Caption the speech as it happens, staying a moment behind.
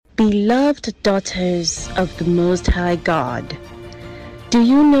Beloved daughters of the Most High God, do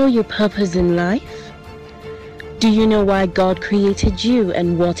you know your purpose in life? Do you know why God created you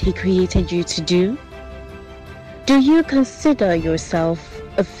and what He created you to do? Do you consider yourself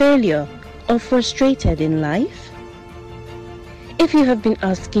a failure or frustrated in life? If you have been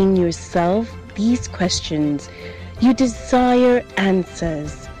asking yourself these questions, you desire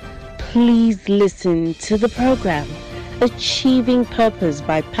answers, please listen to the program Achieving Purpose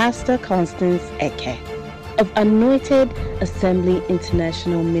by Pastor Constance Eke of Anointed Assembly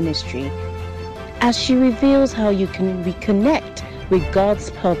International Ministry, as she reveals how you can reconnect with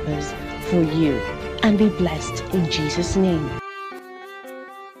God's purpose for you and be blessed in Jesus' name.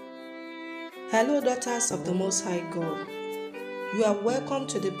 Hello, daughters of the Most High God. You are welcome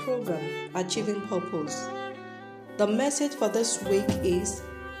to the program Achieving Purpose. The message for this week is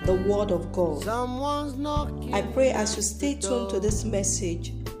the Word of God. I pray as you stay tuned to this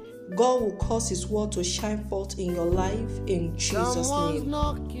message, God will cause His Word to shine forth in your life in Jesus' name.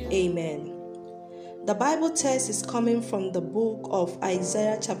 Amen. The Bible text is coming from the book of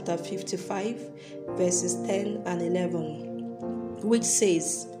Isaiah chapter 55, verses 10 and 11, which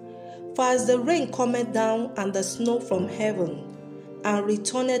says, For as the rain cometh down and the snow from heaven, and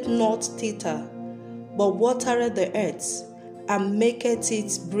returneth not thither, but watereth the earth, and maketh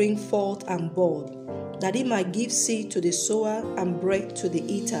it bring forth and bud, that it might give seed to the sower and bread to the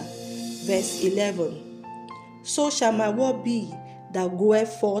eater. Verse 11. So shall my word be that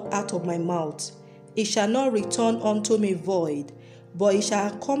goeth forth out of my mouth. It shall not return unto me void, but it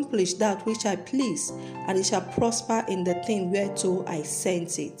shall accomplish that which I please, and it shall prosper in the thing whereto I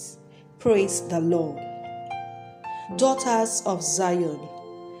sent it. Praise the Lord. Daughters of Zion,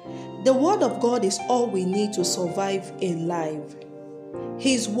 the Word of God is all we need to survive in life.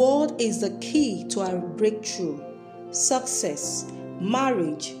 His Word is the key to our breakthrough, success,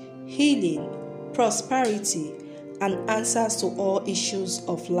 marriage, healing, prosperity, and answers to all issues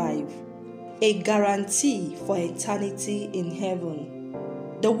of life. A guarantee for eternity in heaven.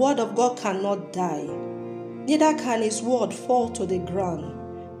 The Word of God cannot die, neither can His Word fall to the ground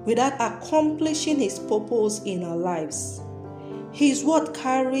without accomplishing His purpose in our lives. His Word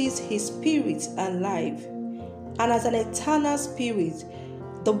carries His Spirit and life, and as an eternal Spirit,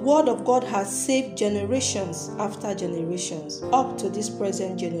 the Word of God has saved generations after generations up to this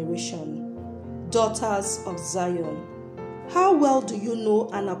present generation. Daughters of Zion, how well do you know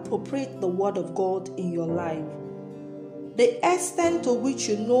and appropriate the Word of God in your life? The extent to which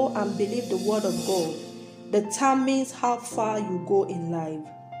you know and believe the Word of God determines how far you go in life.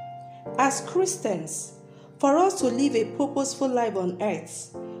 As Christians, for us to live a purposeful life on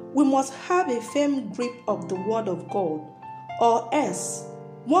earth, we must have a firm grip of the Word of God, or else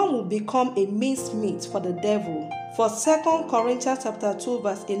one will become a mincemeat for the devil. For 2 Corinthians chapter 2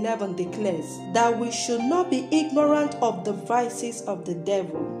 verse 11 declares that we should not be ignorant of the vices of the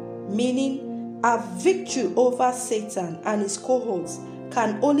devil, meaning our victory over Satan and his cohorts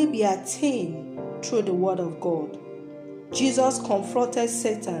can only be attained through the Word of God. Jesus confronted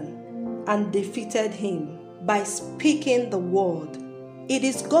Satan and defeated him by speaking the Word. It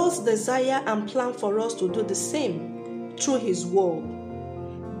is God's desire and plan for us to do the same through His Word.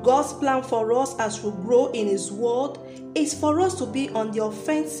 God's plan for us as we grow in His Word is for us to be on the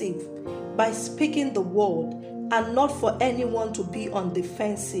offensive by speaking the Word and not for anyone to be on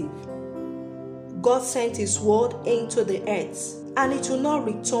defensive. God sent His Word into the earth and it will not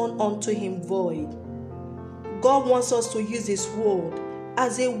return unto Him void. God wants us to use His Word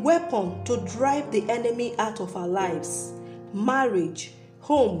as a weapon to drive the enemy out of our lives, marriage,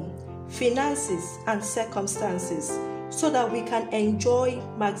 home, finances, and circumstances, so that we can enjoy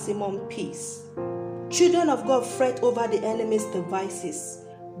maximum peace. Children of God fret over the enemy's devices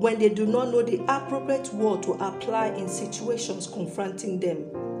when they do not know the appropriate word to apply in situations confronting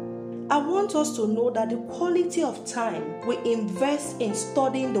them. I want us to know that the quality of time we invest in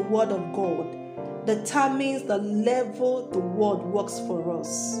studying the Word of God determines the level the Word works for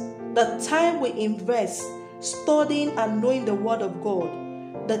us. The time we invest studying and knowing the Word of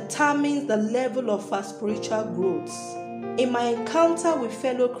God determines the level of our spiritual growth. In my encounter with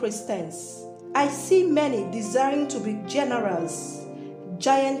fellow Christians, I see many desiring to be generals,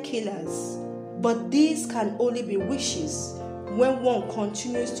 giant killers, but these can only be wishes when one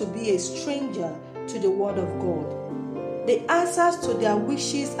continues to be a stranger to the Word of God. The answers to their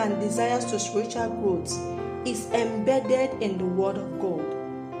wishes and desires to spiritual growth is embedded in the Word of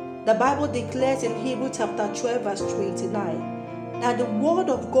God. The Bible declares in Hebrews chapter 12 verse 29 that the Word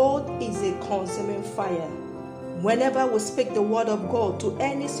of God is a consuming fire. Whenever we speak the Word of God to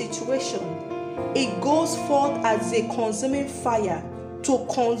any situation, it goes forth as a consuming fire to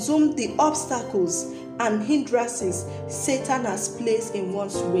consume the obstacles and hindrances Satan has placed in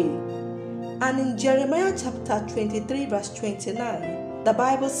one's way. And in Jeremiah chapter 23 verse 29, the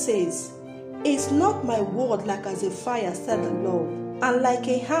Bible says, "Is not my word like as a fire, said the Lord, and like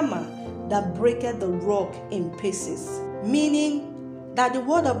a hammer that breaketh the rock in pieces?" Meaning that the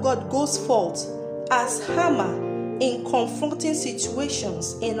word of God goes forth as hammer in confronting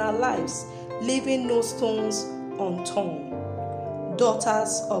situations in our lives, leaving no stones unturned.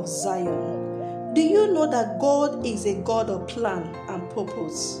 Daughters of Zion, do you know that God is a God of plan and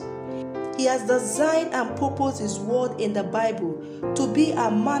purpose? He has designed and purposed His word in the Bible to be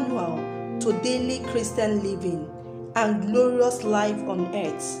a manual to daily Christian living and glorious life on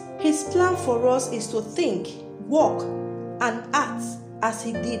earth. His plan for us is to think, walk, and act as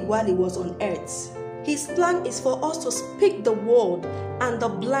He did while He was on earth. His plan is for us to speak the word and the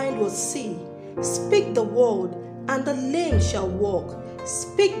blind will see. Speak the word and the lame shall walk.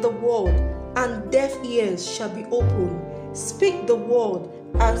 Speak the word and deaf ears shall be opened. Speak the word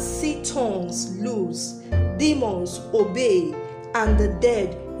and see tongues loose, demons obey, and the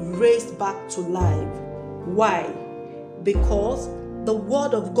dead raised back to life. Why? Because the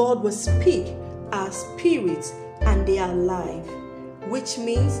word of God will speak our spirits and they are alive, which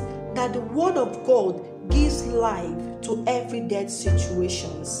means that the word of God gives life to every dead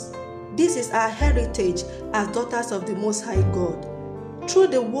situations. This is our heritage as daughters of the Most High God. Through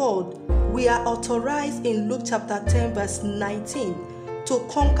the word, we are authorized in Luke chapter 10 verse 19 to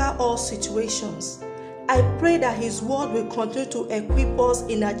conquer all situations. I pray that His word will continue to equip us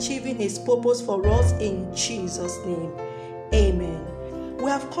in achieving His purpose for us in Jesus' name. Amen. We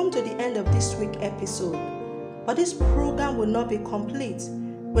have come to the end of this week's episode, but this program will not be complete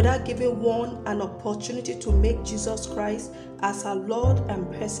without giving one an opportunity to make Jesus Christ as our Lord and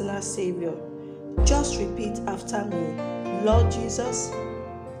personal Savior. Just repeat after me. Lord Jesus,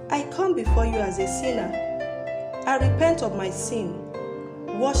 I come before you as a sinner. I repent of my sin.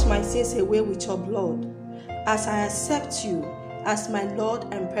 Wash my sins away with your blood as I accept you as my Lord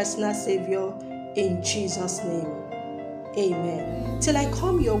and personal Savior in Jesus' name. Amen. Till I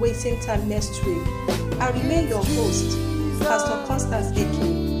come your way same time next week, I remain your host, Pastor Constance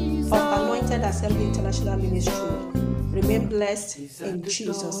Eke of Anointed Assembly International Ministry. Remain blessed in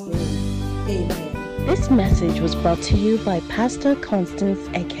Jesus' name. Amen. This message was brought to you by Pastor Constance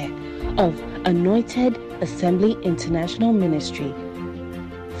Eke of Anointed Assembly International Ministry.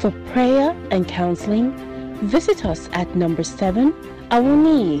 For prayer and counseling, visit us at number 7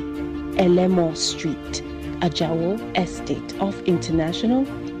 Awuni Elemo Street, Ajawo Estate off International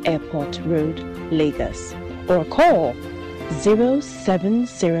Airport Road, Lagos, or call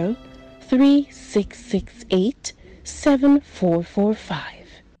 070-3668-7445.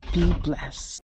 Be blessed.